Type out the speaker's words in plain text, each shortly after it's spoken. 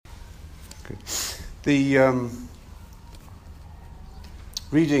The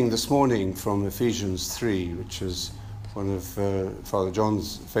reading this morning from Ephesians 3, which is one of Father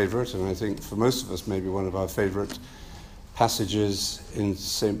John's favourite, and I think for most of us maybe one of our favourite passages in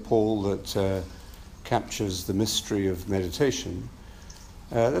St. Paul that captures the mystery of meditation.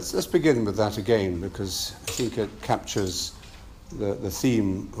 Let's begin with that again, because I think it captures the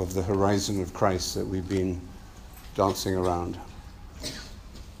theme of the horizon of Christ that we've been dancing around.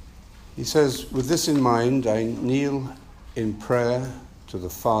 He says, "With this in mind, I kneel in prayer to the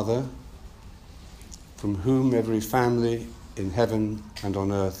Father, from whom every family in heaven and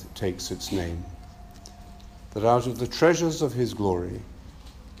on earth takes its name, that out of the treasures of his glory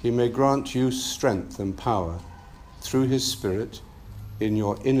he may grant you strength and power through his Spirit in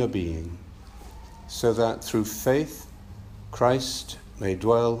your inner being, so that through faith Christ may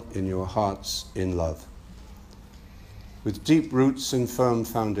dwell in your hearts in love. With deep roots and firm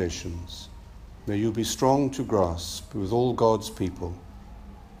foundations, may you be strong to grasp with all God's people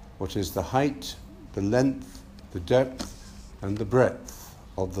what is the height, the length, the depth, and the breadth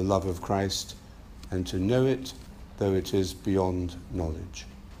of the love of Christ, and to know it, though it is beyond knowledge.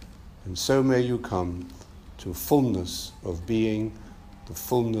 And so may you come to fullness of being, the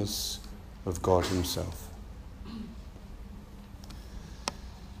fullness of God himself."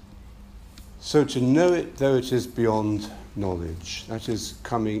 So to know it, though it is beyond knowledge, that is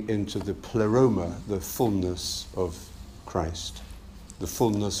coming into the pleroma, the fullness of Christ, the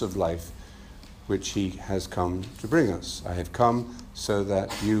fullness of life, which he has come to bring us. I have come so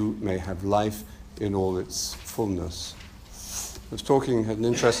that you may have life in all its fullness. I was had an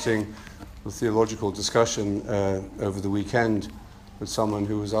interesting theological discussion over the weekend with someone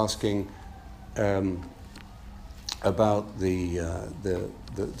who was asking about the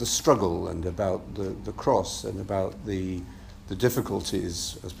struggle and about the cross and about the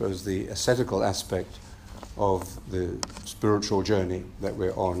difficulties, I suppose the ascetical aspect of the spiritual journey that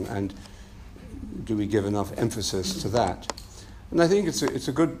we're on, and do we give enough emphasis to that? And I think it's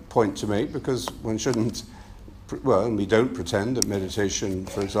a good point to make, because one shouldn't, and we don't pretend that meditation,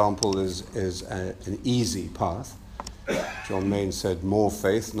 for example, is an easy path. John Main said, "More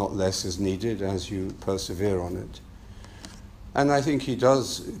faith, not less, is needed as you persevere on it." And I think he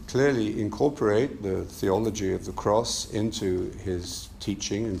does clearly incorporate the theology of the cross into his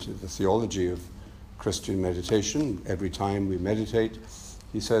teaching, into the theology of Christian meditation. Every time we meditate,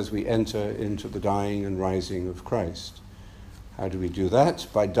 he says we enter into the dying and rising of Christ. How do we do that?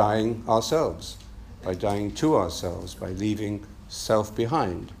 By dying ourselves, by dying to ourselves, by leaving self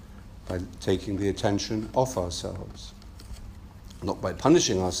behind, by taking the attention off ourselves. Not by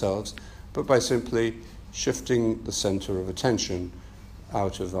punishing ourselves, but by simply shifting the center of attention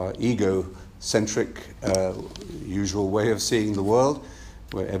out of our ego-centric usual way of seeing the world,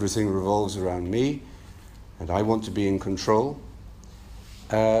 where everything revolves around me and I want to be in control,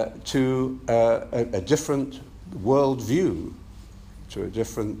 to a different world view, to a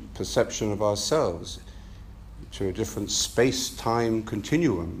different perception of ourselves, to a different space-time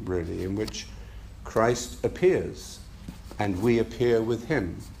continuum, really, in which Christ appears and we appear with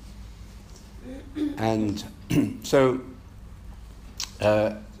him. And so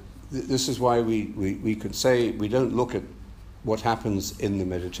this is why we could say we don't look at what happens in the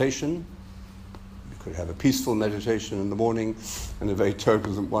meditation. We could have a peaceful meditation in the morning and a very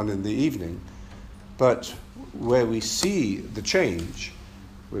turbulent one in the evening. But where we see the change,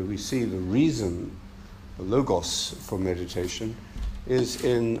 where we see the reason, the logos for meditation, is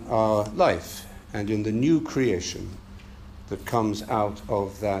in our life and in the new creation that comes out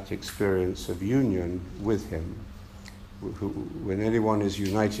of that experience of union with him. When anyone is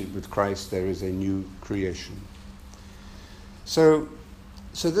united with Christ, there is a new creation. So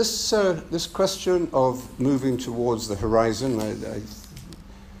this question of moving towards the horizon,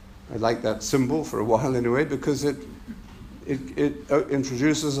 I like that symbol for a while anyway, because it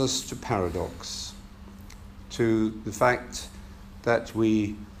introduces us to paradox, to the fact that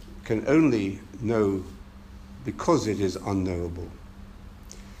we can only know because it is unknowable.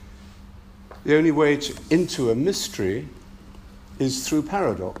 The only way into a mystery is through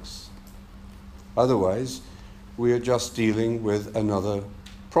paradox. Otherwise, we are just dealing with another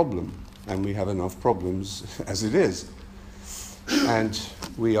problem, and we have enough problems as it is. And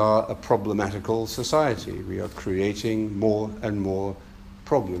we are a problematical society. We are creating more and more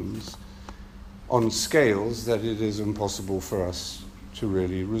problems on scales that it is impossible for us to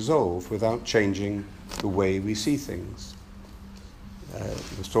really resolve without changing the way we see things. I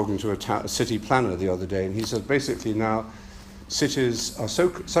was talking to a city planner the other day, and he said basically now cities are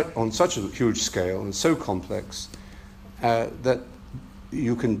on such a huge scale and so complex that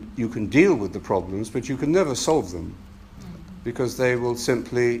you can deal with the problems, but you can never solve them, because they will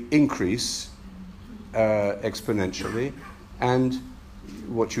simply increase exponentially, and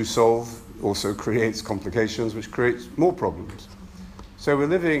what you solve also creates complications, which creates more problems. So we're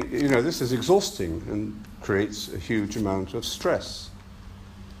living, this is exhausting and creates a huge amount of stress.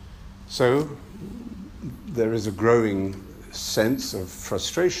 So there is a growing sense of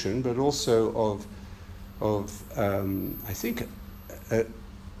frustration, but also of I think, a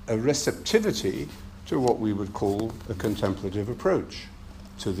receptivity to what we would call a contemplative approach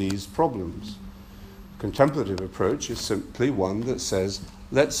to these problems. Contemplative approach is simply one that says,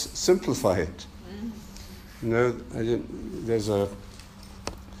 let's simplify it. There's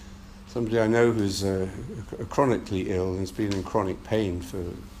somebody I know who's chronically ill and has been in chronic pain for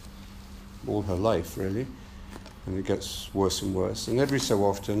all her life, really, and it gets worse and worse. And every so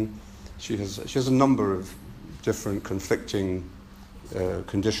often, she has a number of different conflicting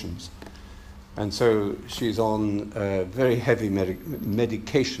conditions, and so she's on very heavy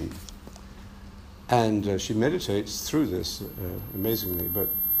medication, and she meditates through this amazingly. But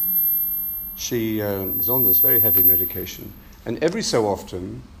she is on this very heavy medication, and every so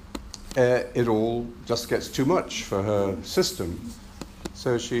often, it all just gets too much for her system.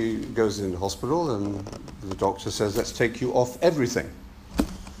 So she goes into hospital, and the doctor says, let's take you off everything.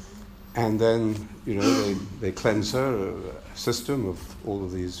 And then, they cleanse her system of all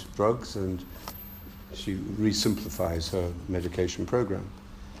of these drugs, and she re-simplifies her medication program.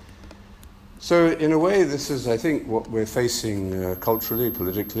 So in a way, this is, I think, what we're facing culturally,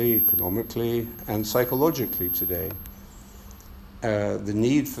 politically, economically, and psychologically today. The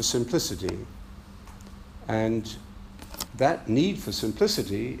need for simplicity. And that need for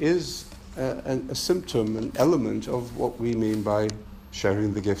simplicity is a symptom, an element of what we mean by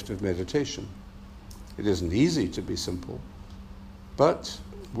sharing the gift of meditation. It isn't easy to be simple, but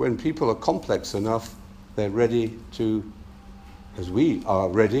when people are complex enough, they're ready to, as we are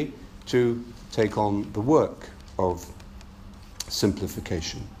ready, to take on the work of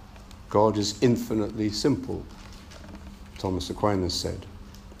simplification. God is infinitely simple, Thomas Aquinas said.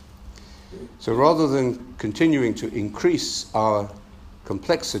 So rather than continuing to increase our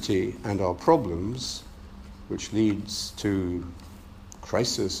complexity and our problems, which leads to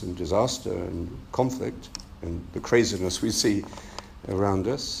crisis and disaster and conflict and the craziness we see around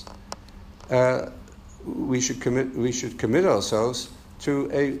us, we should commit ourselves to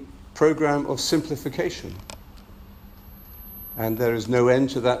a program of simplification. And there is no end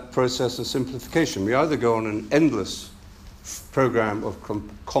to that process of simplification. We either go on an endless program of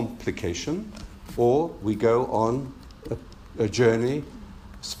complication, or we go on a journey,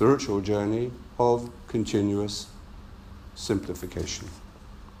 a spiritual journey of continuous simplification.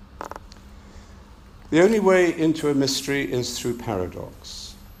 The only way into a mystery is through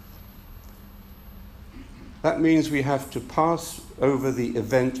paradox. That means we have to pass over the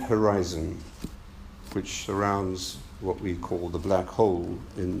event horizon, which surrounds what we call the black holes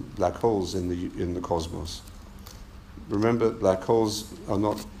in the cosmos. Remember, black holes are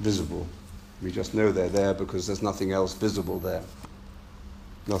not visible. We just know they're there because there's nothing else visible there,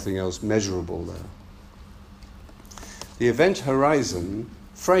 nothing else measurable there. The event horizon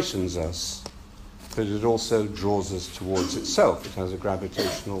frightens us, but it also draws us towards itself. It has a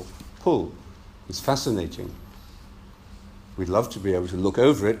gravitational pull. It's fascinating. We'd love to be able to look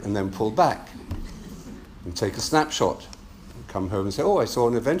over it and then pull back and take a snapshot and come home and say, oh, I saw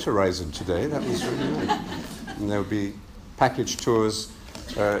an event horizon today. That was really nice. And there would be package tours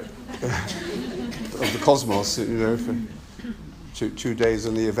of the cosmos, for 2 days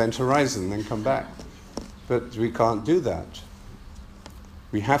on the event horizon, then come back. But we can't do that.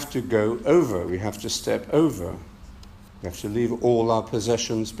 We have to go over. We have to step over. We have to leave all our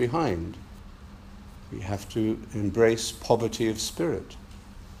possessions behind. We have to embrace poverty of spirit.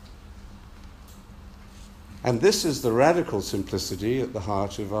 And this is the radical simplicity at the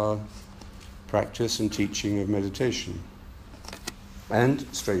heart of our practice and teaching of meditation. And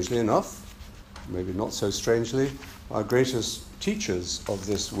strangely enough, maybe not so strangely, our greatest teachers of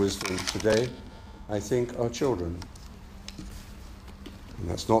this wisdom today, I think, are children. And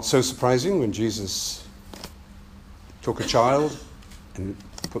that's not so surprising when Jesus took a child and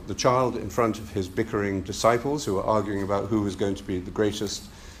put the child in front of his bickering disciples who were arguing about who was going to be the greatest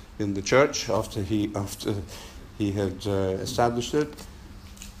in the church after he had established it.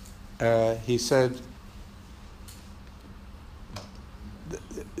 He said,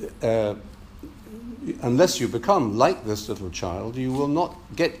 unless you become like this little child, you will not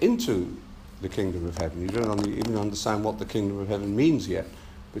get into the kingdom of heaven. You don't even understand what the kingdom of heaven means yet,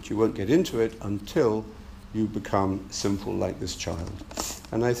 but you won't get into it until you become sinful like this child.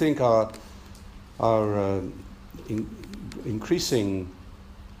 And I think our increasing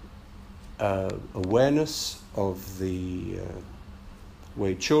awareness of the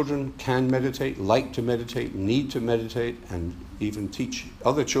way children can meditate, like to meditate, need to meditate, and even teach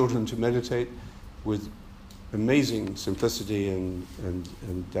other children to meditate with amazing simplicity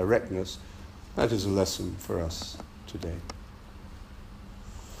and directness, that is a lesson for us today.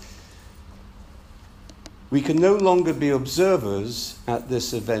 We can no longer be observers at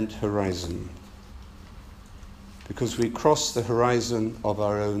this event horizon, because we cross the horizon of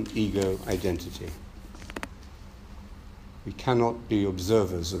our own ego identity. We cannot be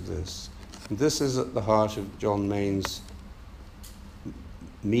observers of this. And this is at the heart of John Main's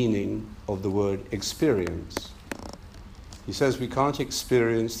meaning of the word experience. He says we can't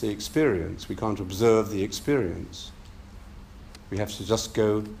experience the experience. We can't observe the experience. We have to just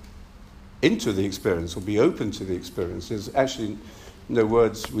go into the experience or be open to the experience. There's actually no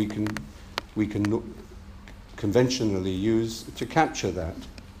words we can conventionally use to capture that.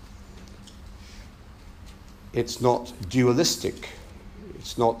 It's not dualistic.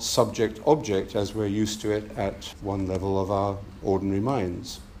 It's not subject-object as we're used to it at one level of our ordinary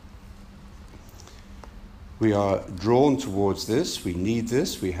minds. We are drawn towards this, we need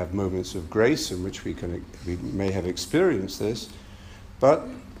this, we have moments of grace in which we may have experienced this, but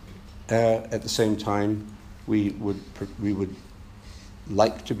at the same time we would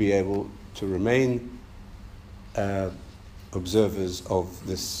like to be able to remain observers of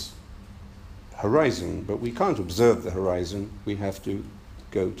this horizon, but we can't observe the horizon. We have to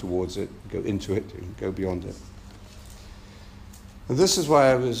go towards it, go into it, and go beyond it. And this is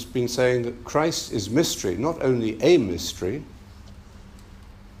why I was been saying that Christ is mystery, not only a mystery,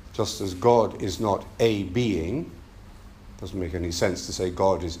 just as God is not a being. Doesn't make any sense to say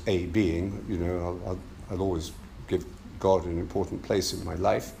God is a being. You know, I'll always give God an important place in my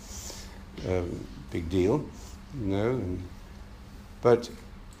life. Big deal, you know. But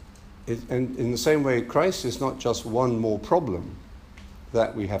in the same way, Christ is not just one more problem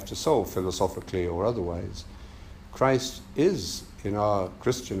that we have to solve philosophically or otherwise. Christ is, in our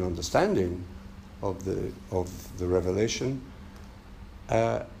Christian understanding of the revelation,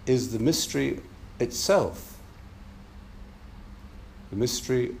 is the mystery itself. The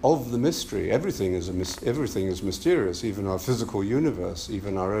mystery of the mystery. Everything is mysterious, even our physical universe,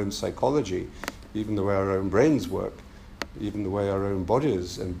 even our own psychology, even the way our own brains work, even the way our own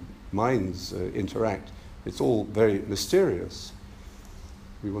bodies and minds interact. It's all very mysterious.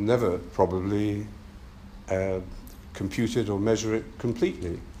 We will never probably compute it or measure it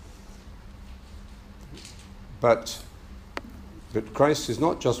completely. But Christ is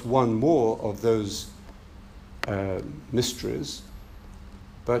not just one more of those mysteries,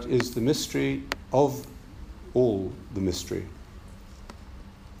 but is the mystery of all the mystery.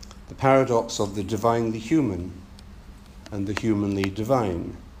 The paradox of the divinely human and the humanly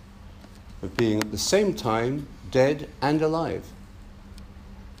divine, of being at the same time dead and alive.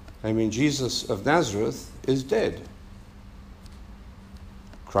 I mean, Jesus of Nazareth is dead.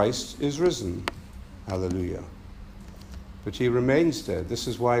 Christ is risen. Hallelujah. But he remains dead. This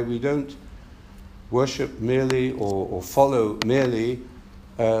is why we don't worship merely or follow merely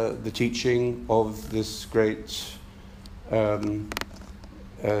the teaching of this great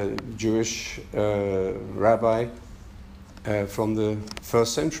Jewish rabbi from the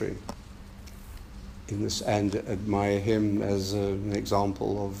first century, and admire him as an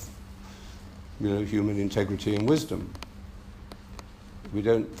example of, human integrity and wisdom. We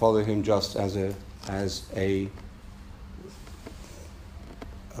don't follow him just as a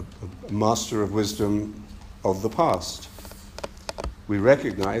master of wisdom of the past. We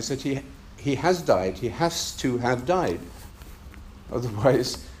recognize that he has died. He has to have died.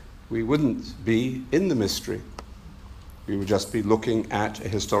 Otherwise, we wouldn't be in the mystery. We would just be looking at a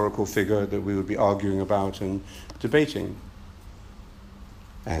historical figure that we would be arguing about and debating,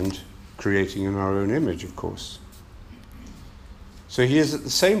 and creating in our own image, of course. So he is at the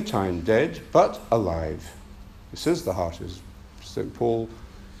same time dead, but alive. This is the heart, as St. Paul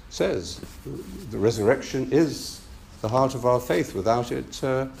says. The resurrection is the heart of our faith. Without it,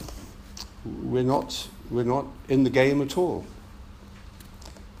 we're not in the game at all.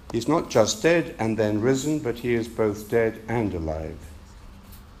 He's not just dead and then risen, but he is both dead and alive.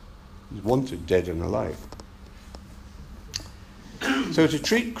 He's wanted dead and alive. So to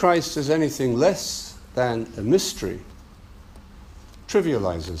treat Christ as anything less than a mystery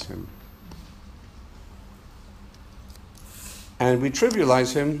trivializes him. And we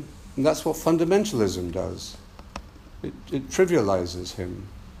trivialize him, and that's what fundamentalism does. It trivializes him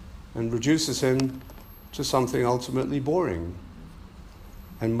and reduces him to something ultimately boring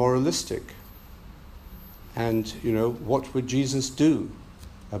and moralistic. And, what would Jesus do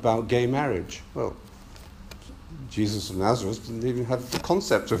about gay marriage? Well, Jesus of Nazareth didn't even have the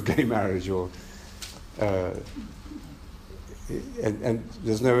concept of gay marriage, and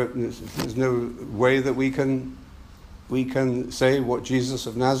there's no way that we can say what Jesus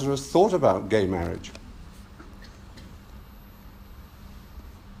of Nazareth thought about gay marriage.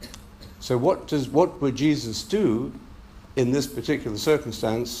 So what would Jesus do in this particular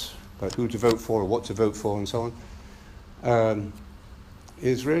circumstance, about who to vote for or what to vote for and so on,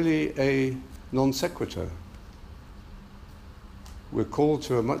 is really a non sequitur. We're called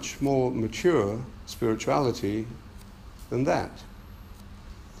to a much more mature spirituality than that.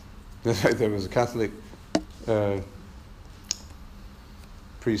 There was a Catholic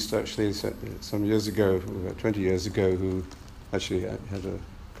priest, actually, some years ago, about 20 years ago, who actually had a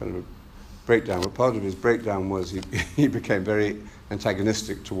kind of a breakdown. But part of his breakdown was he became very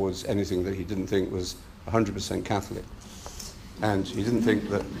antagonistic towards anything that he didn't think was 100% Catholic, and he didn't think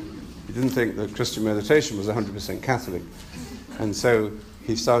that Christian meditation was 100% Catholic, and so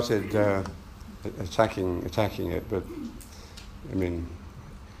he started attacking it. But I mean,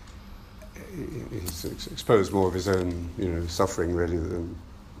 he's exposed more of his own, suffering really than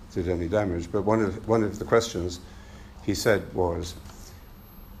did any damage. But one of the questions he said was,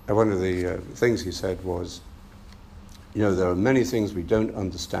 one of the things he said was, there are many things we don't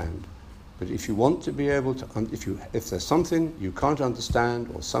understand, but if you want to be able to, if there's something you can't understand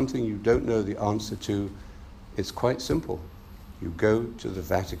or something you don't know the answer to, it's quite simple. You go to the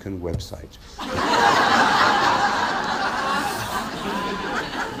Vatican website.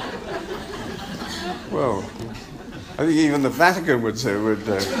 Well, I think even the Vatican would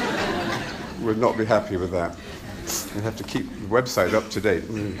not be happy with that. You have to keep the website up to date.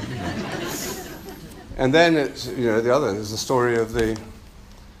 And then there's the story of the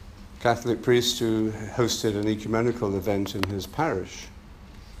Catholic priest who hosted an ecumenical event in his parish.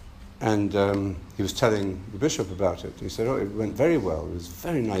 And he was telling the bishop about it. He said, it went very well. It was a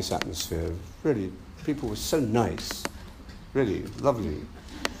very nice atmosphere. Really, people were so nice. Really lovely.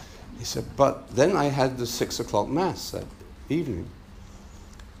 He said, but then I had the 6:00 Mass that evening.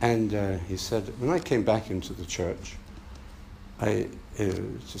 And he said, when I came back into the church,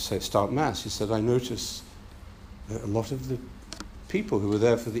 start Mass, he said, I noticed that a lot of the people who were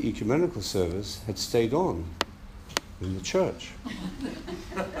there for the ecumenical service had stayed on in the church.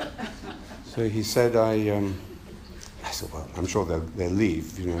 So he said, I said, well, I'm sure they'll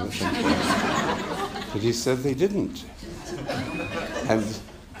leave, at some point. But he said they didn't. And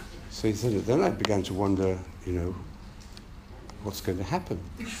so he said, then I began to wonder, what's going to happen?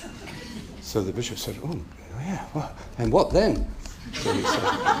 So the bishop said, oh yeah, well, and what then? So he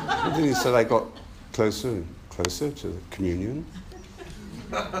said, I got closer and closer to the communion.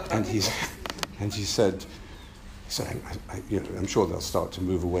 And he said, I'm sure they'll start to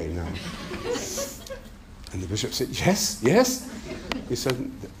move away now. And the bishop said, yes. He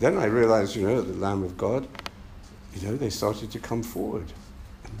said, then I realized, the Lamb of God, they started to come forward.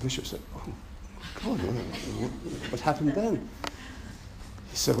 And the bishop said, oh, God, what happened then?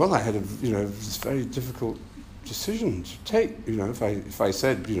 He said, well, I had this very difficult decision to take. If I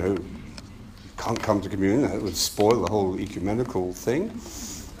said, you can't come to communion, that would spoil the whole ecumenical thing.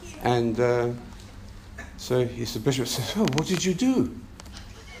 And so the bishop said, oh, what did you do?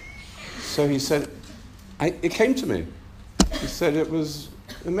 So he said, it came to me. He said it was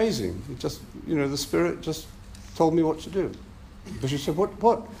amazing. It just, the Spirit just told me what to do. The bishop said, what?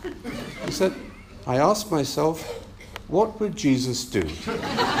 He said, I asked myself, what would Jesus do?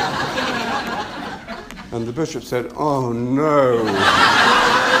 And the bishop said, oh no.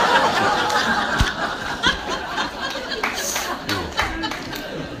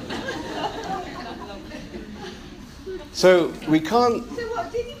 So we can't... So what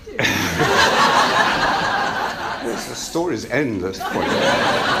did he do? Yes, the stories end at this point.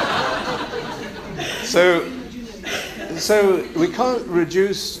 So we can't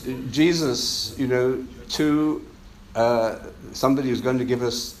reduce Jesus, to somebody who's going to give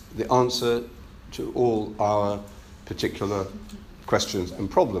us the answer to all our particular questions and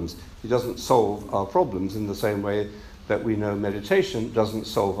problems. He doesn't solve our problems in the same way that we know meditation doesn't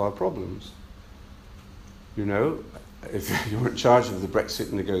solve our problems. If you're in charge of the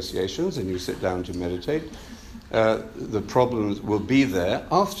Brexit negotiations and you sit down to meditate, the problems will be there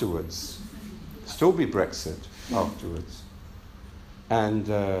afterwards. Still be Brexit afterwards. And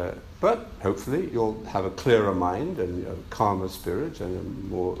but hopefully you'll have a clearer mind and a calmer spirit and a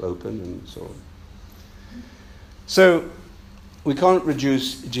more open and so on. So we can't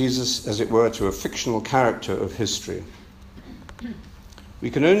reduce Jesus, as it were, to a fictional character of history. We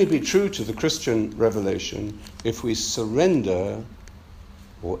can only be true to the Christian revelation if we surrender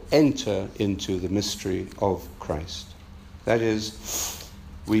or enter into the mystery of Christ. That is,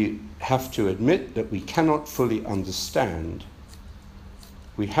 we have to admit that we cannot fully understand.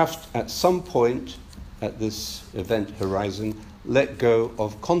 We have to, at some point at this event horizon, let go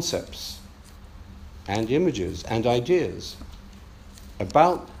of concepts and images and ideas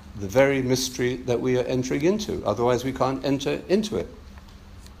about the very mystery that we are entering into. Otherwise we can't enter into it.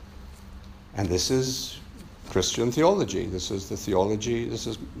 And this is Christian theology. This is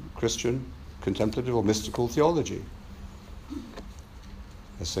Christian contemplative or mystical theology.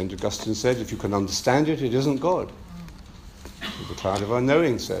 As St. Augustine said, if you can understand it, it isn't God. The Cloud of Our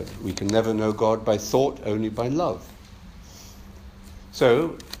Knowing said, we can never know God by thought, only by love.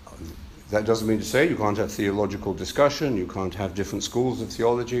 So, that doesn't mean to say you can't have theological discussion, you can't have different schools of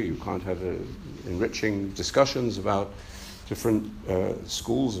theology, you can't have enriching discussions about different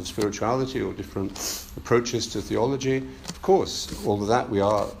schools of spirituality or different approaches to theology. Of course, all of that we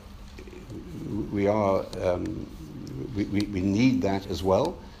need that as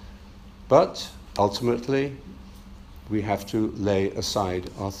well, but ultimately we have to lay aside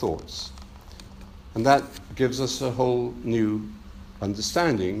our thoughts. And that gives us a whole new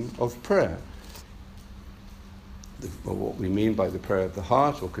understanding of prayer. What we mean by the prayer of the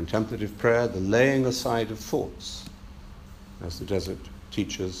heart or contemplative prayer, the laying aside of thoughts, as the desert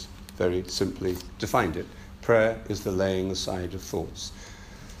teachers very simply defined it. Prayer is the laying aside of thoughts.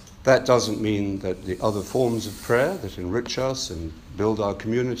 That doesn't mean that the other forms of prayer that enrich us and build our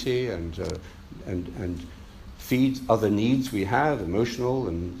community and feed other needs we have, emotional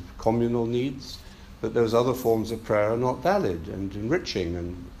and communal needs, that those other forms of prayer are not valid and enriching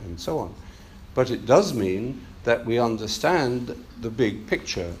and so on. But it does mean that we understand the big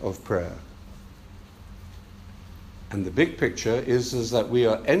picture of prayer. And the big picture is that we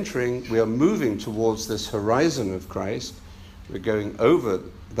are moving towards this horizon of Christ. We're going over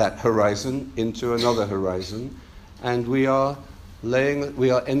that horizon into another horizon, and we are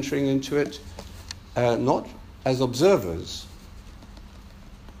entering into it not as observers,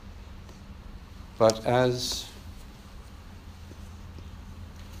 but as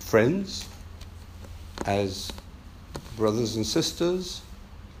friends, as brothers and sisters,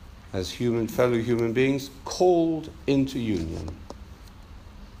 as fellow human beings, called into union,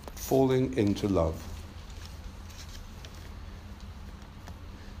 falling into love.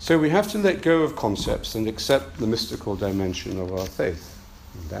 So we have to let go of concepts and accept the mystical dimension of our faith.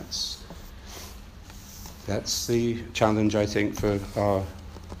 And that's the challenge, I think, for our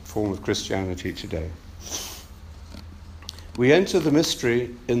form of Christianity today. We enter the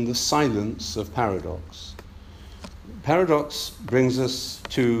mystery in the silence of paradox. Paradox brings us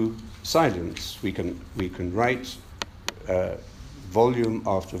to silence. We can write volume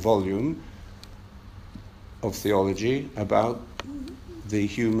after volume of theology about the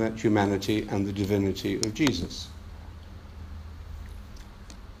humanity and the divinity of Jesus.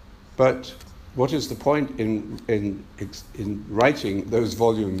 But what is the point in writing those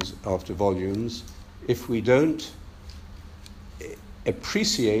volumes after volumes if we don't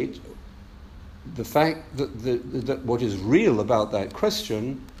appreciate the fact that what is real about that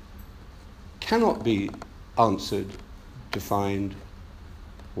question cannot be answered, defined,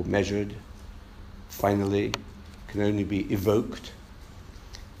 or measured, finally, can only be evoked,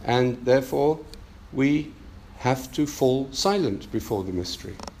 and therefore we have to fall silent before the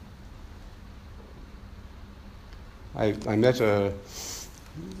mystery. I met a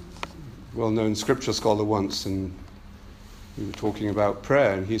well-known scripture scholar once, and we were talking about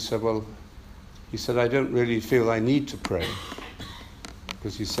prayer, and he said, I don't really feel I need to pray,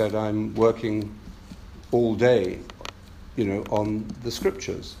 because he said, I'm working all day, on the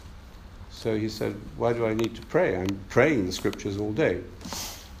scriptures. So he said, why do I need to pray? I'm praying the scriptures all day.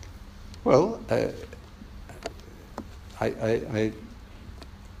 Well, I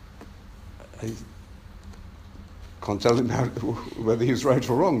can't tell him whether he's right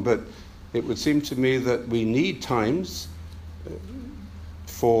or wrong, but it would seem to me that we need times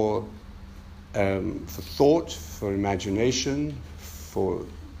for thought, for imagination, for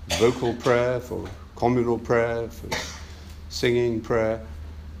vocal prayer, for communal prayer, for singing prayer.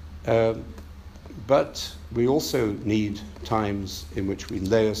 But we also need times in which we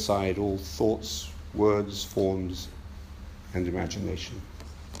lay aside all thoughts, words, forms, and imagination.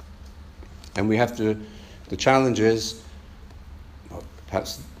 And we have to, the challenge is,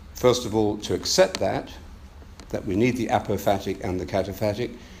 perhaps first of all, to accept that we need the apophatic and the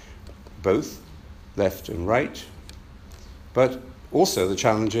cataphatic, both left and right, But also the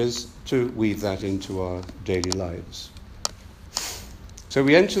challenge is to weave that into our daily lives. So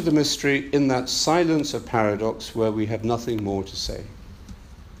we enter the mystery in that silence of paradox where we have nothing more to say,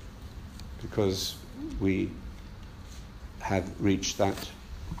 because we have reached that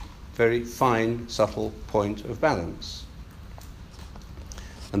very fine, subtle point of balance.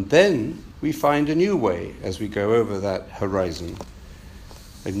 And then we find a new way as we go over that horizon,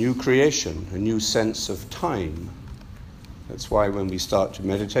 a new creation, a new sense of time. That's why when we start to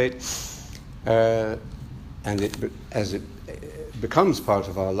meditate, as it becomes part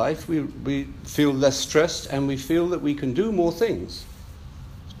of our life, we feel less stressed and we feel that we can do more things.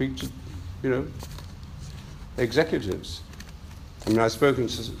 Speak to, executives. I mean, I've spoken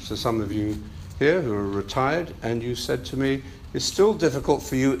to some of you here who are retired, and you said to me, it's still difficult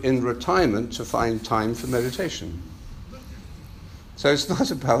for you in retirement to find time for meditation. So it's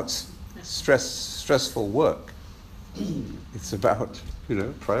not about stressful work. It's about,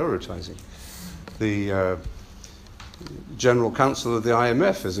 prioritizing. The General Counsel of the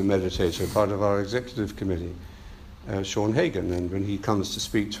IMF is a meditator, part of our executive committee, Sean Hagan, and when he comes to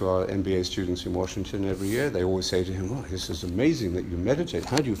speak to our MBA students in Washington every year, they always say to him, "Oh, this is amazing that you meditate.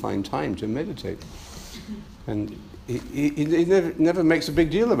 How do you find time to meditate?" And he never makes a big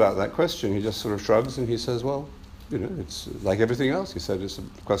deal about that question. He just sort of shrugs and he says, well, it's like everything else. He said it's a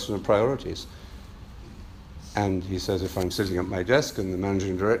question of priorities. And he says, if I'm sitting at my desk and the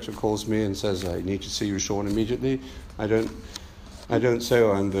managing director calls me and says, I need to see you, Sean, immediately, I don't say,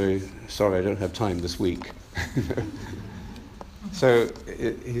 oh, I'm very sorry, I don't have time this week. So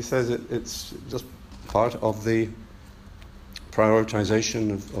he says it's just part of the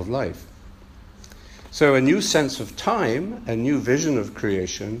prioritization of life. So a new sense of time, a new vision of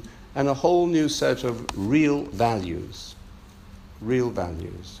creation, and a whole new set of real values. Real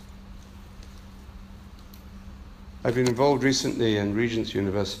values. I've been involved recently in Regent's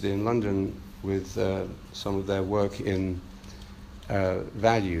University in London with some of their work in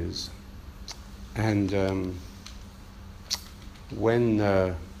values. And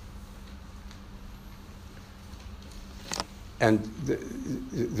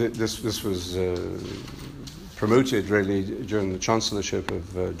this was promoted really during the chancellorship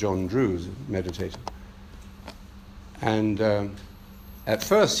of John Drew's meditator. And at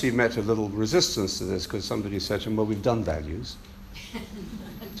first he met a little resistance to this because somebody said to him, well, we've done values.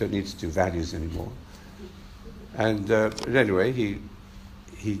 Don't need to do values anymore. And but anyway, he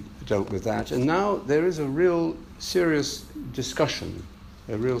dealt with that. And now there is a real serious discussion,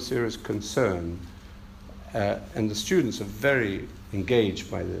 a real serious concern. And the students are very engaged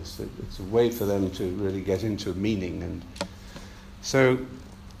by this. It's a way for them to really get into meaning. And so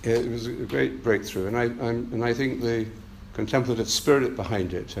it was a great breakthrough. And I think the contemplative spirit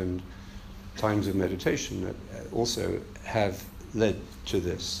behind it and times of meditation also have led to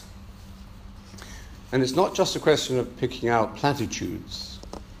this. And it's not just a question of picking out platitudes.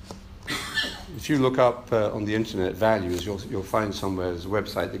 If you look up on the internet values, you'll find somewhere there's a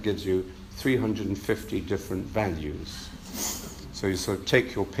website that gives you 350 different values. So you sort of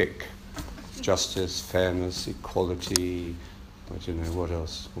take your pick. Justice, fairness, equality, I don't know what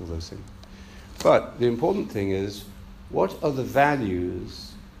else, all those things. But the important thing is, what are the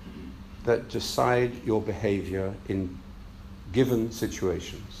values that decide your behavior in given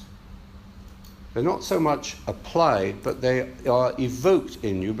situations? They're not so much applied, but they are evoked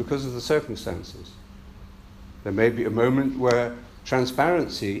in you because of the circumstances. There may be a moment where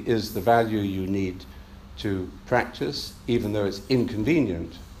transparency is the value you need to practice, even though it's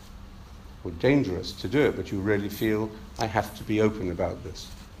inconvenient or dangerous to do it, but you really feel, I have to be open about this.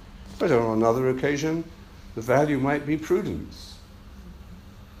 But on another occasion, the value might be prudence.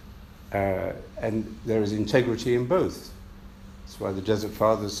 And there is integrity in both. That's why the Desert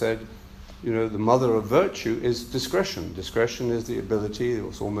Fathers said, the mother of virtue is discretion. Discretion is the ability,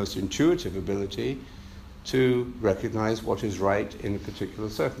 it's almost intuitive ability, to recognize what is right in particular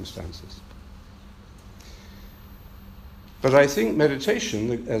circumstances. But I think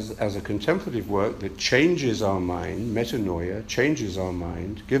meditation, as a contemplative work that changes our mind, metanoia, changes our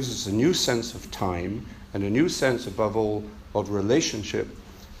mind, gives us a new sense of time and a new sense, above all, of relationship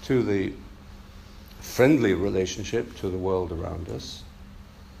to the friendly relationship to the world around us,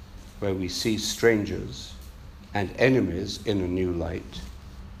 where we see strangers and enemies in a new light,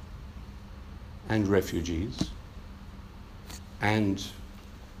 and refugees, and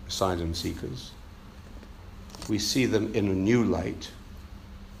asylum seekers. We see them in a new light.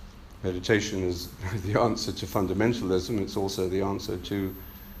 Meditation is the answer to fundamentalism. It's also the answer to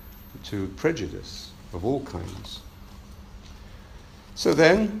prejudice of all kinds. So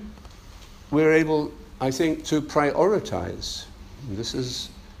then, we're able I think, to prioritize. And this is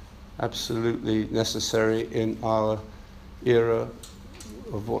absolutely necessary in our era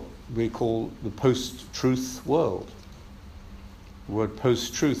of what we call the post-truth world. The word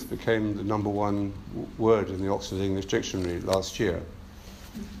post-truth became the number one word in the Oxford English Dictionary last year.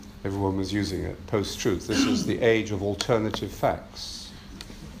 Everyone was using it, post-truth. This is the age of alternative facts.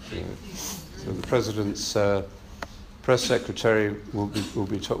 You know. So the President's press secretary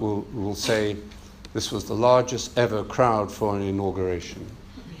will say this was the largest ever crowd for an inauguration.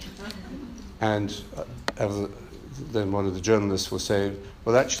 And then one of the journalists will say,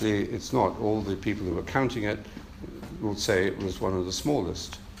 well, actually, it's not. All the people who were counting it will say it was one of the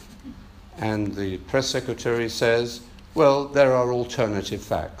smallest. And the press secretary says, well, there are alternative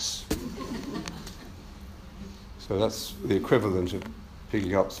facts. So that's the equivalent of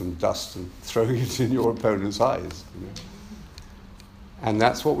picking up some dust and throwing it in your opponent's eyes. You know? And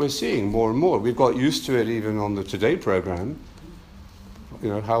that's what we're seeing more and more. We've got used to it even on the Today program. You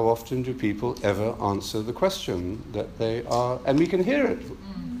know, how often do people ever answer the question that they are, and we can hear it.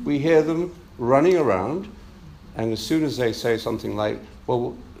 We hear them running around, and as soon as they say something like,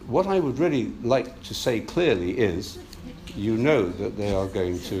 well, what I would really like to say clearly is, you know that they are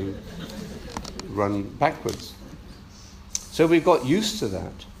going to run backwards. So we've got used to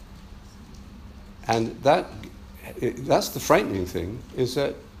that. And that's the frightening thing, is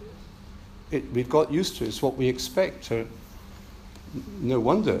that we've got used to it. It's what we expect. No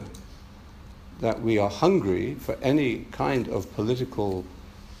wonder that we are hungry for any kind of political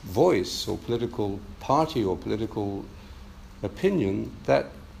voice or political party or political opinion that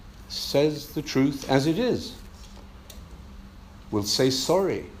says the truth as it is. Will say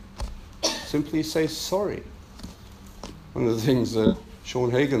sorry. Simply say sorry. One of the things that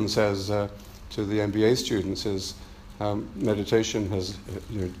Sean Hagan says to the MBA students is meditation has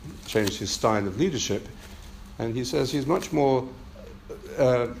changed his style of leadership, and he says he's much more,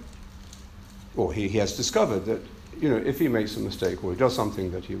 or he has discovered that if he makes a mistake or he does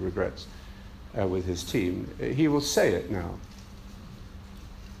something that he regrets with his team, he will say it now.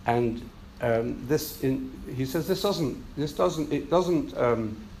 And he says it doesn't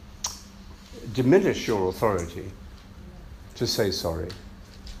diminish your authority to say sorry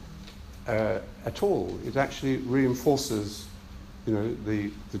at all. It actually reinforces,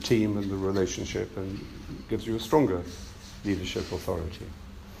 the team and the relationship, and gives you a stronger leadership authority.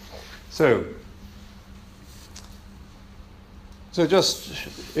 So just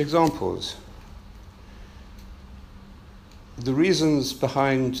examples. The reasons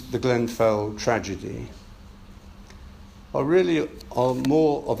behind the Glenfell tragedy are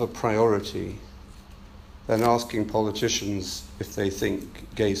more of a priority than asking politicians if they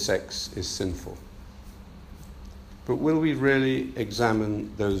think gay sex is sinful. But will we really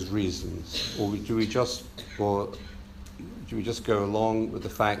examine those reasons, or do we just go along with the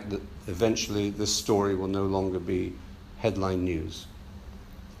fact that eventually this story will no longer be headline news,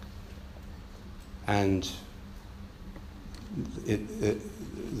 and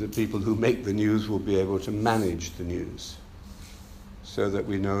the people who make the news will be able to manage the news, so that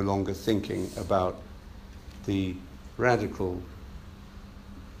we're no longer thinking about the radical,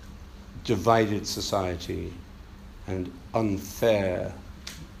 divided society and unfair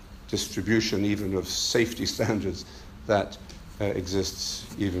distribution even of safety standards that exists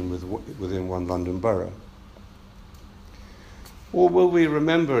even within one London borough? Or will we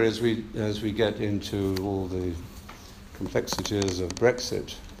remember, as we get into all the complexities of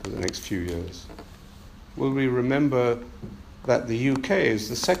Brexit for the next few years, will we remember that the UK is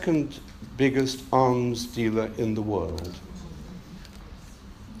the second biggest arms dealer in the world?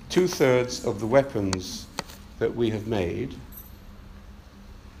 2/3 of the weapons that we have made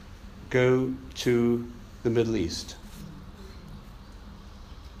go to the Middle East.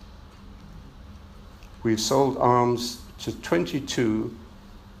 We've sold arms to 22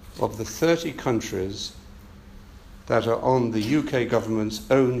 of the 30 countries that are on the UK government's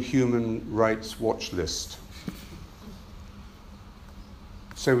own Human Rights Watch list.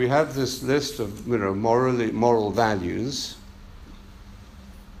 So we have this list of moral values.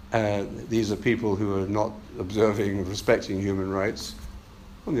 These are people who are not observing and respecting human rights.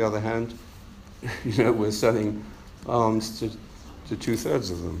 On the other hand, we're selling arms to 2/3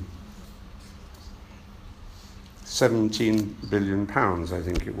 of them. 17 billion pounds, I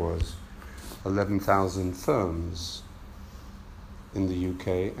think it was. 11,000 firms in the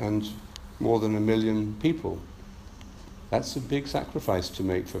UK, and more than 1 million people. That's a big sacrifice to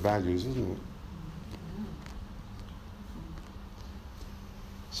make for values, isn't it?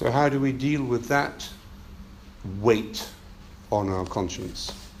 So how do we deal with that weight on our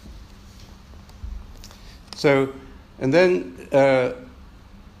conscience? So, and then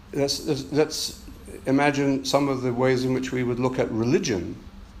let's imagine some of the ways in which we would look at religion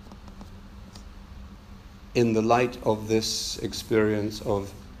in the light of this experience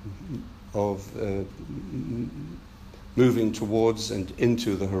of moving towards and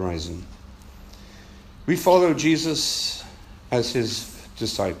into the horizon. We follow Jesus as his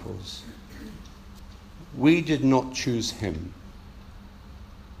disciples. We did not choose him.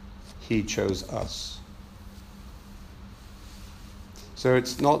 He chose us. So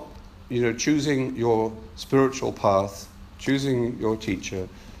it's not, choosing your spiritual path, choosing your teacher,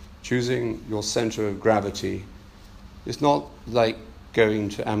 choosing your center of gravity. It's not like going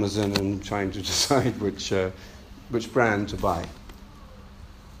to Amazon and trying to decide which brand to buy.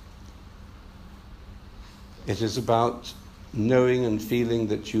 It is about knowing and feeling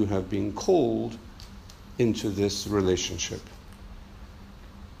that you have been called into this relationship.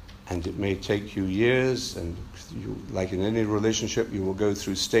 And it may take you years, and like in any relationship, you will go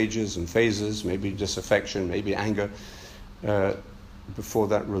through stages and phases, maybe disaffection, maybe anger, before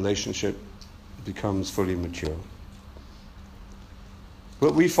that relationship becomes fully mature.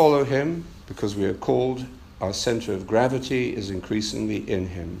 But we follow him because we are called. Our center of gravity is increasingly in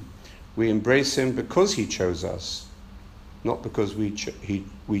him. We embrace him because he chose us, not because we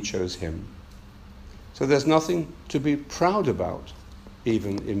chose him. So there's nothing to be proud about,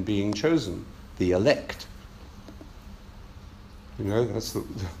 even in being chosen, the elect. That's the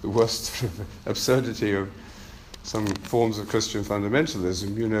worst absurdity of some forms of Christian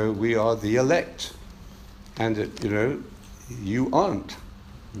fundamentalism. We are the elect. And, you aren't.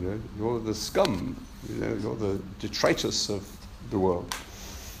 You're the scum. You're the detritus of the world.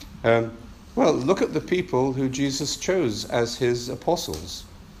 Well, look at the people who Jesus chose as his apostles.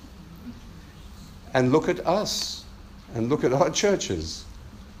 And look at us. And look at our churches.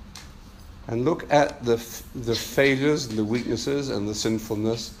 And look at the failures and the weaknesses and the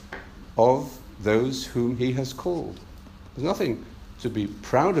sinfulness of those whom he has called. There's nothing to be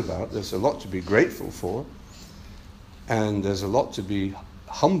proud about. There's a lot to be grateful for. And there's a lot to be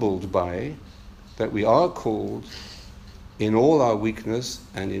humbled by, that we are called in all our weakness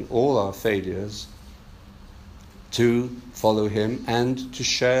and in all our failures to follow him and to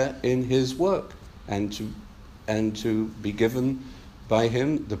share in his work and to be given by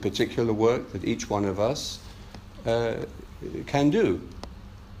him the particular work that each one of us can do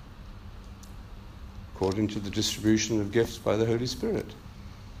according to the distribution of gifts by the Holy Spirit.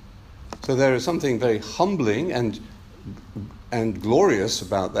 So there is something very humbling and glorious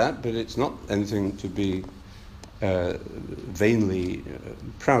about that, but it's not anything to be vainly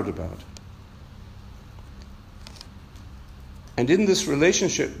proud about. And in this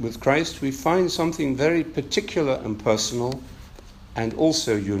relationship with Christ, we find something very particular and personal and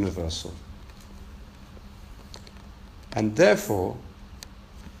also universal. And therefore,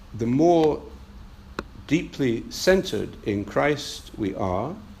 the more deeply centered in Christ we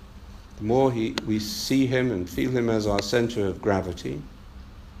are, the more we see him and feel him as our center of gravity,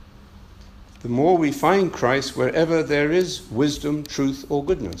 the more we find Christ wherever there is wisdom, truth, or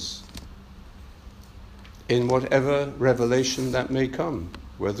goodness, in whatever revelation that may come,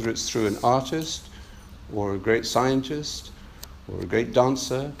 whether it's through an artist or a great scientist or a great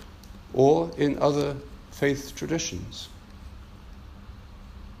dancer or in other faith traditions.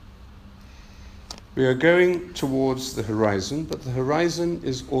 We are going towards the horizon, but the horizon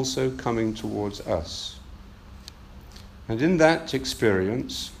is also coming towards us. And in that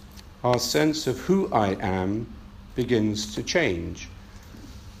experience, our sense of who I am begins to change.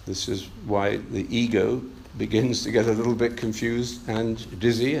 This is why the ego begins to get a little bit confused and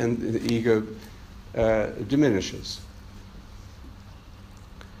dizzy, and the ego diminishes.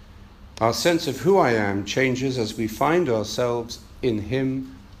 Our sense of who I am changes as we find ourselves in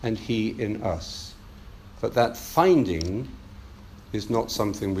him and he in us. But that finding is not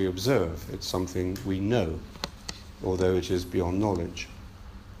something we observe, it's something we know, although it is beyond knowledge.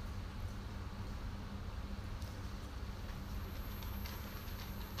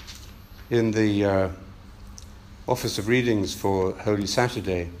 In the Office of Readings for Holy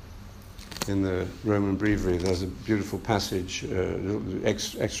Saturday, in the Roman Breviary, there's a beautiful passage,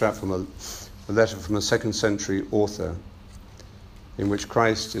 extract from a letter from a 2nd century author, in which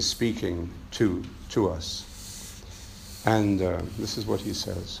Christ is speaking to us. And this is what he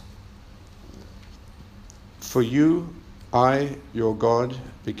says. For you, I, your God,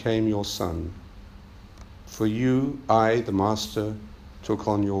 became your son. For you, I, the Master, took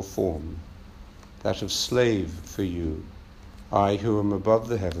on your form, that of slave for you. I, who am above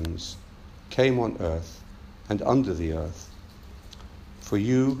the heavens, came on earth and under the earth. For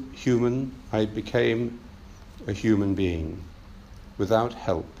you, human, I became a human being, without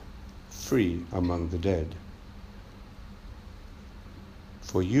help, free among the dead.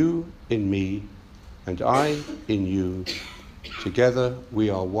 For you in me, and I in you, together we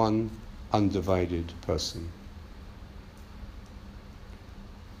are one undivided person.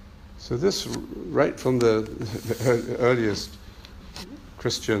 So this, right from the earliest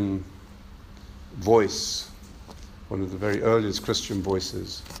Christian voice, one of the very earliest Christian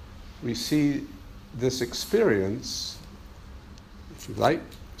voices, we see this experience, if you like,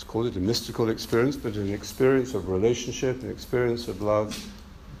 let's call it a mystical experience, but an experience of relationship, an experience of love,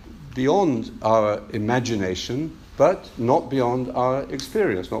 beyond our imagination, but not beyond our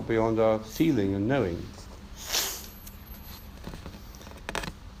experience, not beyond our feeling and knowing.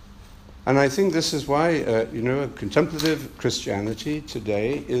 And I think this is why, contemplative Christianity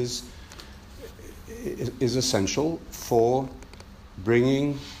today is essential for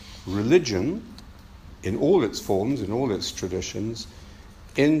bringing religion in all its forms, in all its traditions,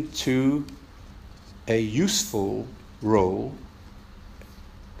 into a useful role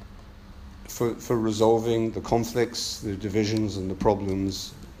for resolving the conflicts, the divisions and the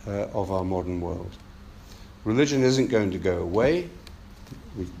problems of our modern world. Religion isn't going to go away.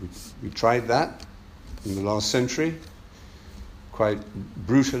 We tried that in the last century. Quite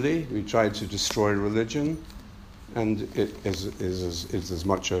brutally, we tried to destroy religion, and it is as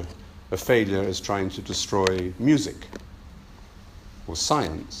much a failure as trying to destroy music or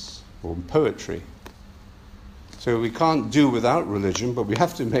science or poetry. So we can't do without religion, but we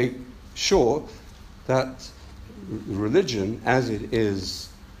have to make sure that religion, as it is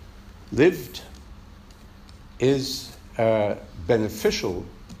lived, is beneficial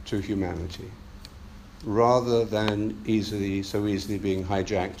to humanity, rather than so easily being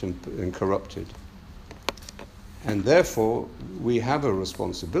hijacked and corrupted. And therefore, we have a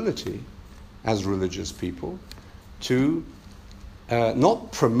responsibility as religious people to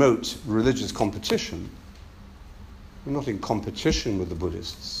not promote religious competition. We're not in competition with the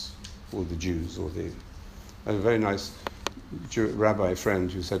Buddhists or the Jews or I have a very nice rabbi friend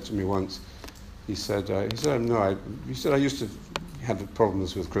who said to me once, he said, I used to have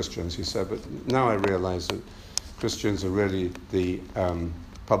problems with Christians. He said, but now I realize that Christians are really the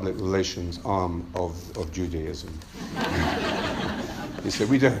public relations arm of Judaism. He said,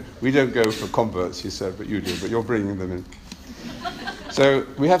 we don't go for converts, he said, but you do, but you're bringing them in. So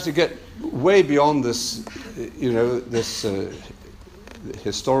we have to get way beyond this, this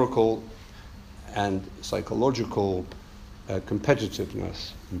historical and psychological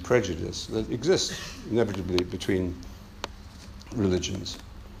competitiveness and prejudice that exists inevitably between religions.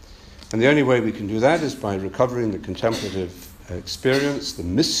 And the only way we can do that is by recovering the contemplative experience, the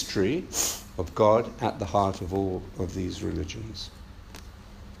mystery of God at the heart of all of these religions.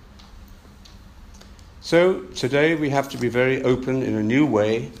 So today we have to be very open in a new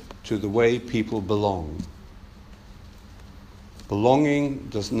way to the way people belong. Belonging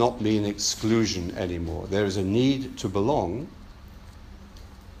does not mean exclusion anymore. There is a need to belong.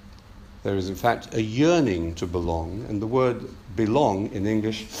 There is, in fact, a yearning to belong, and the word belong in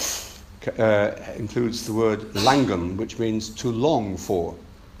English includes the word langen, which means to long for.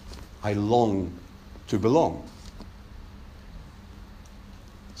 I long to belong.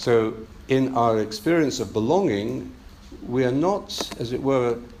 So in our experience of belonging, we are not, as it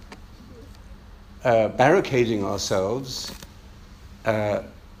were, barricading ourselves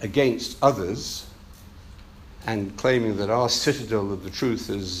against others and claiming that our citadel of the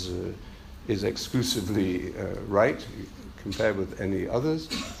truth is exclusively right compared with any others.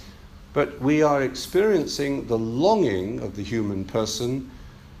 But we are experiencing the longing of the human person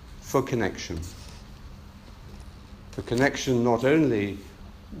for connection. For connection not only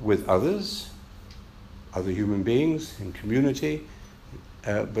with others, other human beings in community,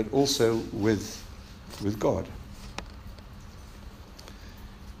 but also with God.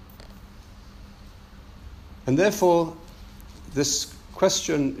 And therefore, this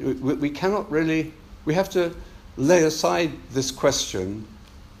question, we have to lay aside this question,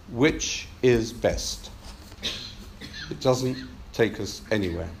 which is best? It doesn't take us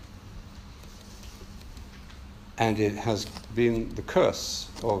anywhere. And it has been the curse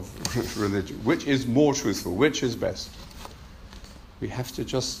of religion. Which is more truthful? Which is best? We have to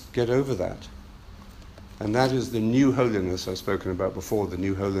just get over that. And that is the new holiness I've spoken about before, the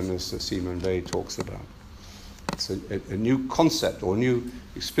new holiness that Simone Weil talks about. It's a new concept or a new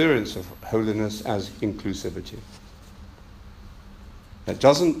experience of holiness as inclusivity. That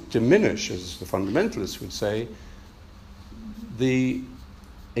doesn't diminish, as the fundamentalists would say, the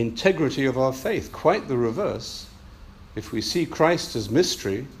integrity of our faith. Quite the reverse. If we see Christ as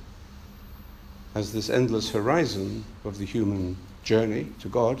mystery, as this endless horizon of the human journey to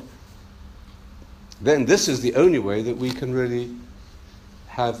God, then this is the only way that we can really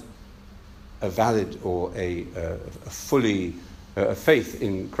have a valid or a fully a faith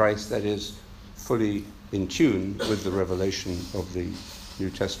in Christ that is fully in tune with the revelation of the New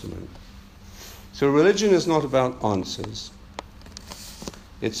Testament. So religion is not about answers.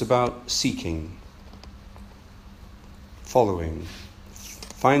 It's about seeking, following,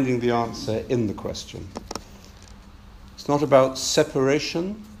 finding the answer in the question. It's not about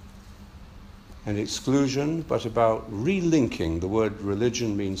separation and exclusion, but about relinking. The word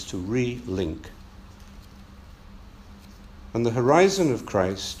religion means to relink. And the horizon of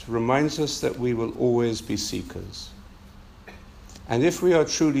Christ reminds us that we will always be seekers. And if we are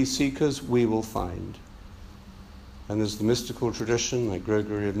truly seekers, we will find. And as the mystical tradition, like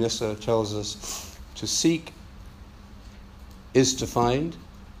Gregory of Nyssa, tells us, to seek is to find,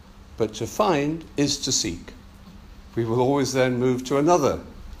 but to find is to seek. We will always then move to another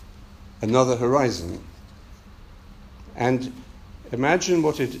horizon. And imagine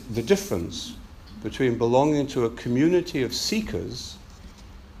the difference between belonging to a community of seekers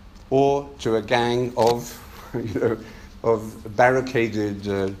or to a gang of, of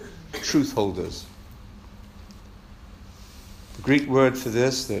barricaded truth holders. The Greek word for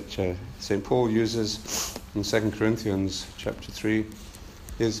this that St. Paul uses in 2 Corinthians chapter 3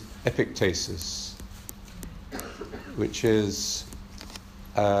 is epiktasis, which is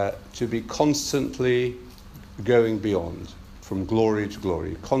to be constantly going beyond, from glory to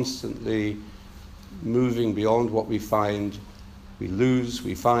glory, constantly moving beyond what we find. We lose,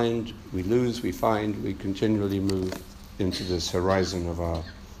 we find, we lose, we find. We continually move into this horizon of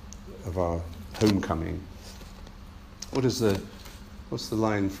our homecoming. What's the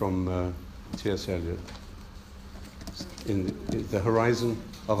line from T.S. Eliot? In the horizon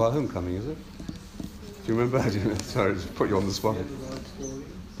of our homecoming, is it? Do you remember? I didn't know. Sorry, just put you on the spot.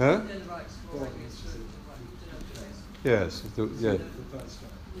 Huh? Yes. Yeah.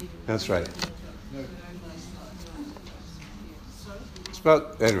 That's right. It's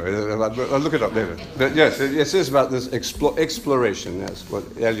about, anyway, I'll look it up later. But yes, it is about this exploration. That's what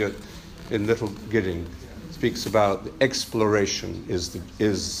Eliot in Little Gidding speaks about. Exploration is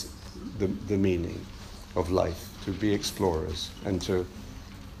the meaning of life, to be explorers and to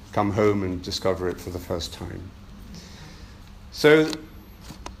come home and discover it for the first time. So,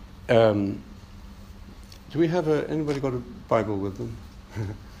 do we have anybody got a Bible with them?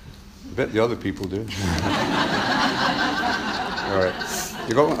 I bet the other people do. All right.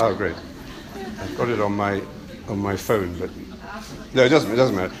 You got one? Oh, great. I've got it on my phone, but no, it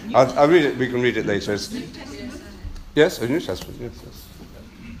doesn't matter. I'll read it. We can read it later. Yes, a New Testament. Yes.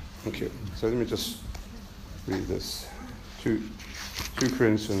 Thank you. So let me just read this. 2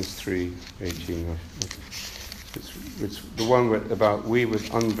 Corinthians 3:18. It's the one about we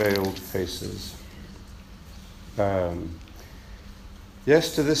with unveiled faces.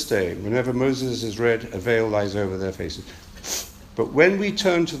 Yes, to this day, whenever Moses is read, a veil lies over their faces. But when we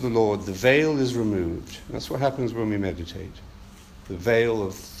turn to the Lord, the veil is removed. That's what happens when we meditate. The veil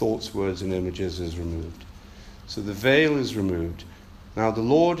of thoughts, words, and images is removed. So the veil is removed. Now the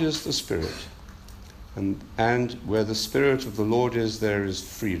Lord is the Spirit, and where the Spirit of the Lord is, there is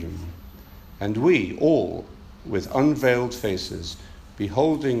freedom. And we all, with unveiled faces,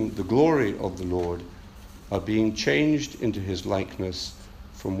 beholding the glory of the Lord, are being changed into his likeness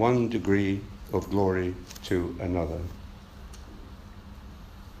from one degree of glory to another.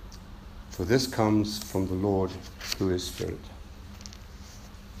 For this comes from the Lord who is Spirit.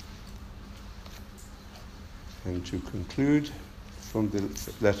 And to conclude from the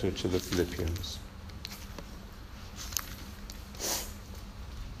letter to the Philippians.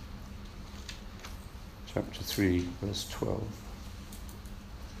 Chapter 3, verse 12.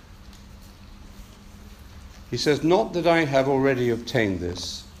 He says, "Not that I have already obtained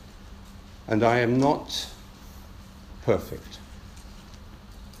this, and I am not perfect,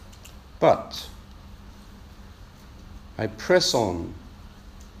 but I press on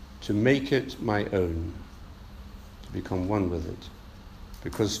to make it my own, to become one with it,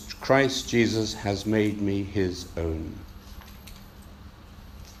 because Christ Jesus has made me his own.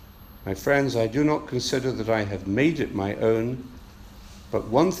 My friends, I do not consider that I have made it my own, but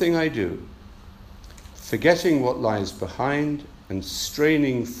one thing I do, forgetting what lies behind and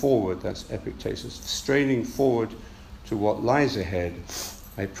straining forward," that's epiktasis, straining forward to what lies ahead,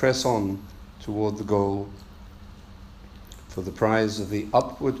 I press on toward the goal for the prize of the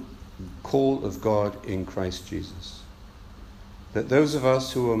upward call of God in Christ Jesus. Let those of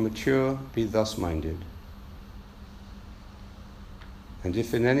us who are mature be thus minded. And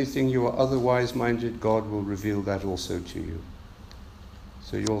if in anything you are otherwise minded, God will reveal that also to you.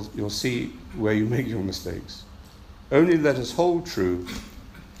 So you'll see where you make your mistakes. Only let us hold true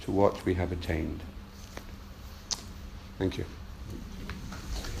to what we have attained. Thank you.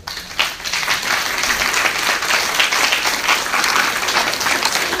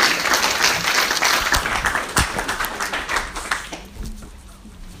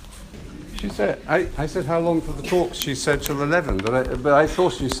 She said, I said how long for the talks? She said till 11, but I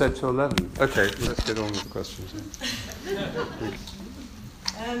thought she said till 11. Okay, let's get on with the questions.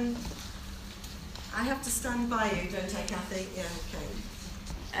 I have to stand by you, don't I, Kathy? Yeah,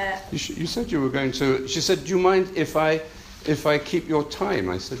 okay. You said you were going to. She said, "Do you mind if I keep your time?"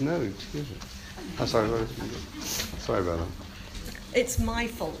 I said, "No, excuse me." Oh, sorry about that. It's my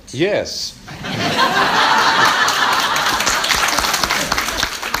fault. Yes.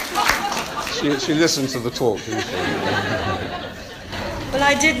 She listened to the talk, didn't she? Well,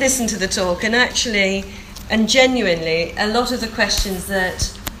 I did listen to the talk, and actually, and genuinely, a lot of the questions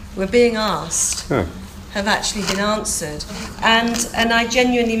that were being asked have actually been answered. And I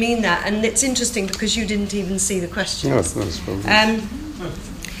genuinely mean that. And it's interesting because you didn't even see the questions. No, that's probably.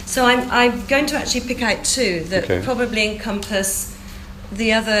 So I'm going to actually pick out two that probably encompass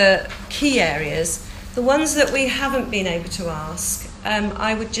the other key areas. The ones that we haven't been able to ask,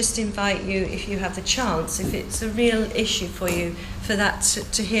 I would just invite you, if you have the chance, if it's a real issue for you, for that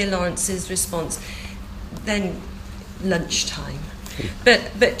to hear Lawrence's response, then lunchtime.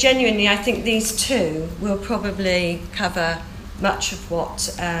 But genuinely, I think these two will probably cover much of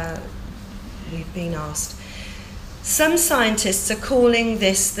what we've been asked. Some scientists are calling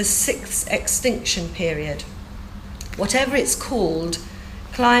this the sixth extinction period. Whatever it's called,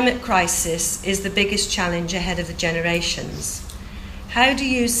 climate crisis is the biggest challenge ahead of the generations. How do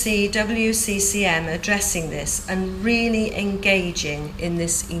you see WCCM addressing this and really engaging in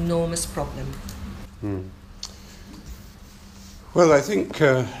this enormous problem? Well, I think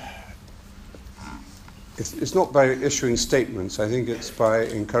it's not by issuing statements. I think it's by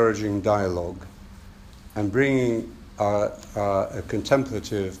encouraging dialogue and bringing a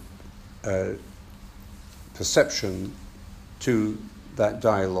contemplative perception to that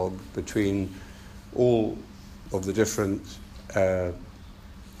dialogue between all of the different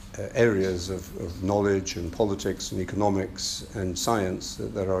areas of knowledge and politics and economics and science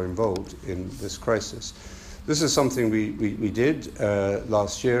that are involved in this crisis. This is something we did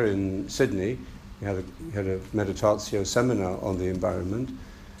last year in Sydney. We had a meditatio seminar on the environment,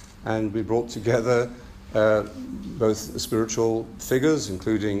 and we brought together both spiritual figures,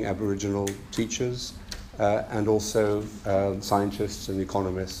 including Aboriginal teachers, and also scientists and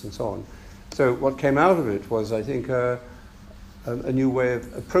economists and so on. So what came out of it was, I think, a new way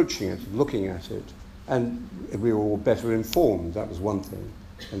of approaching it, looking at it, and we were all better informed. That was one thing,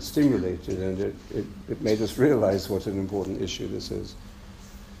 and stimulated, and it made us realize what an important issue this is.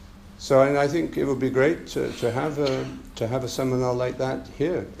 So, and I think it would be great to have a seminar like that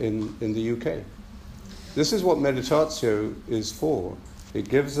here in the UK. This is what Meditatio is for. It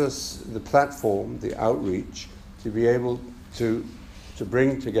gives us the platform, the outreach, to be able to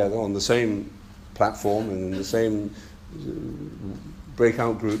bring together on the same platform and in the same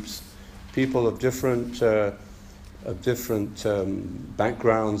breakout groups people of different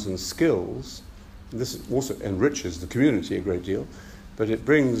backgrounds and skills. This also enriches the community a great deal, but it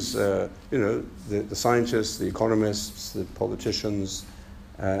brings the scientists, the economists, the politicians,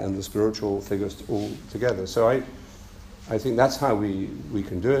 and the spiritual figures all together. So I think that's how we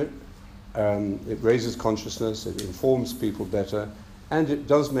can do it. It raises consciousness, it informs people better, and it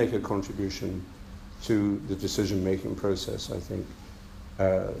does make a contribution to the decision-making process, I think.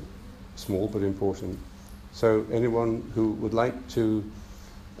 Small but important. So anyone who would like to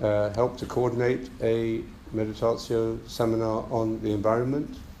help to coordinate a Meditatio seminar on the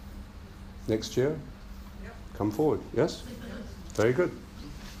environment next year, come forward. Yes? Very good.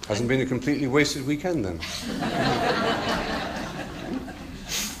 Hasn't been a completely wasted weekend then.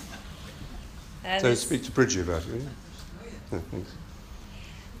 So speak to Bridgie about it. Yeah, thanks.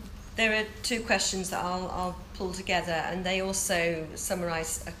 There are two questions that I'll pull together, and they also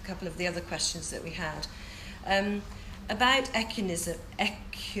summarise a couple of the other questions that we had. About ecumenism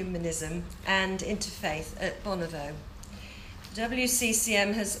and interfaith at Bonnevaux.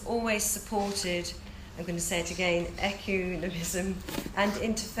 WCCM has always supported, I'm going to say it again, ecumenism and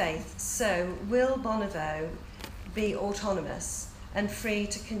interfaith. So will Bonnevaux be autonomous and free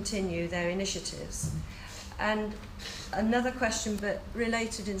to continue their initiatives? And another question, but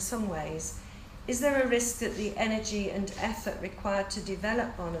related in some ways, is there a risk that the energy and effort required to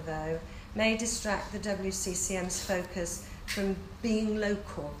develop Bonnevaux may distract the WCCM's focus from being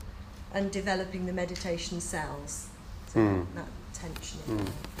local and developing the meditation cells. So that tension.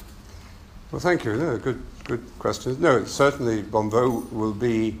 Well, thank you. No, good questions. No, certainly Bomvo will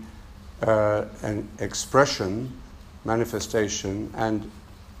be an expression, manifestation, and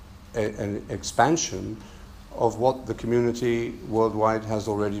an expansion of what the community worldwide has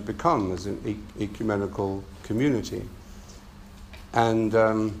already become as an ecumenical community. And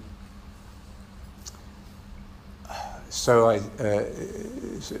so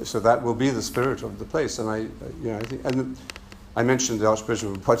that will be the spirit of the place. And I think, and I mentioned the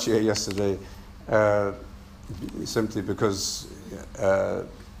Archbishop of Poitiers yesterday simply because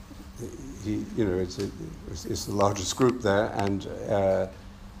it's the largest group there, and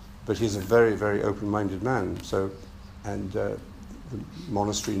but he's a very, very open-minded man. So, and the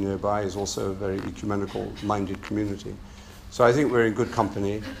monastery nearby is also a very ecumenical-minded community. So I think we're in good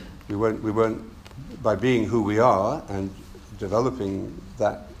company. We won't by being who we are and developing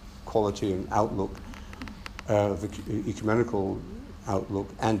that quality and outlook, the ecumenical outlook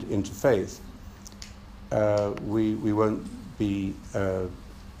and interfaith, we won't be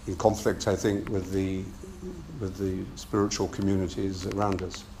in conflict, I think, with the spiritual communities around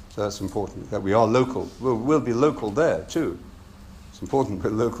us. So that's important, that we are local. We'll be local there too. It's important we're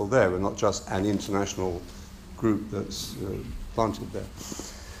local there. We're not just an international group that's planted there.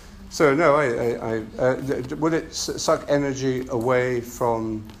 So no, would it suck energy away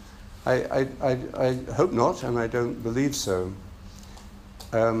from? I hope not, and I don't believe so.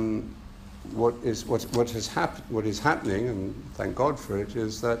 What is happening, and thank God for it,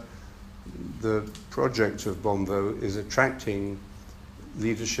 is that the project of Bomvo is attracting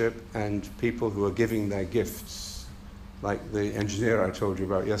leadership and people who are giving their gifts, like the engineer I told you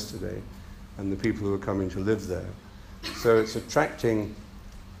about yesterday, and the people who are coming to live there. So it's attracting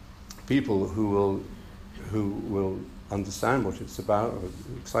people who will understand what it's about, are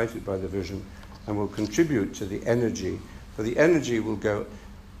excited by the vision, and will contribute to the energy. For the energy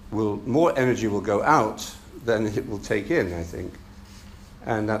more energy will go out than it will take in, I think.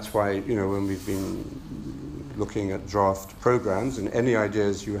 And that's why, when we've been looking at draft programs, and any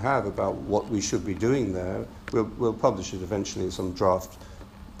ideas you have about what we should be doing there, we'll publish it eventually, some draft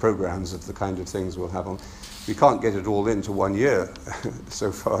programs of the kind of things we'll have on. We can't get it all into 1 year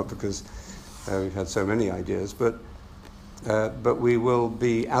so far because we've had so many ideas, but we will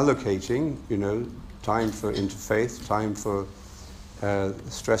be allocating, time for interfaith, time for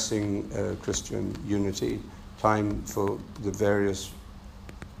stressing Christian unity, time for the various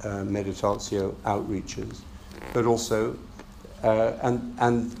meditatio outreaches, but also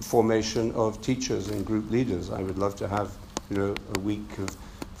and formation of teachers and group leaders. I would love to have a week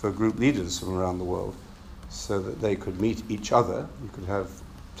for group leaders from around the world, so that they could meet each other. You could have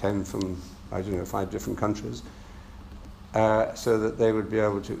 10 from 5 different countries, so that they would be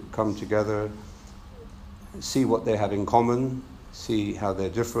able to come together, see what they have in common, see how they're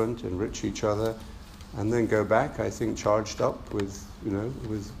different, enrich each other, and then go back, I think, charged up with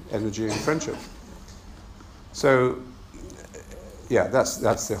energy and friendship. So, yeah,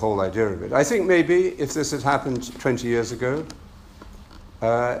 that's the whole idea of it. I think maybe if this had happened 20 years ago,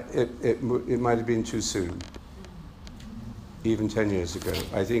 it might have been too soon. Even 10 years ago,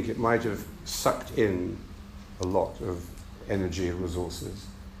 I think it might have sucked in a lot of energy and resources,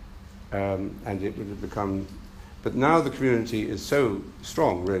 and it would have become. But now the community is so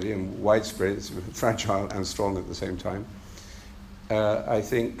strong, really, and widespread. It's fragile and strong at the same time. I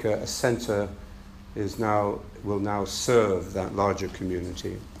think a centre will now serve that larger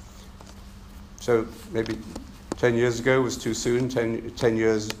community. So maybe 10 years ago was too soon. 10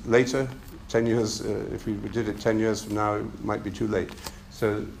 years later, 10 years. If we did it 10 years from now, it might be too late.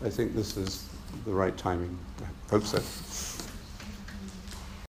 So I think this is the right timing. I hope so.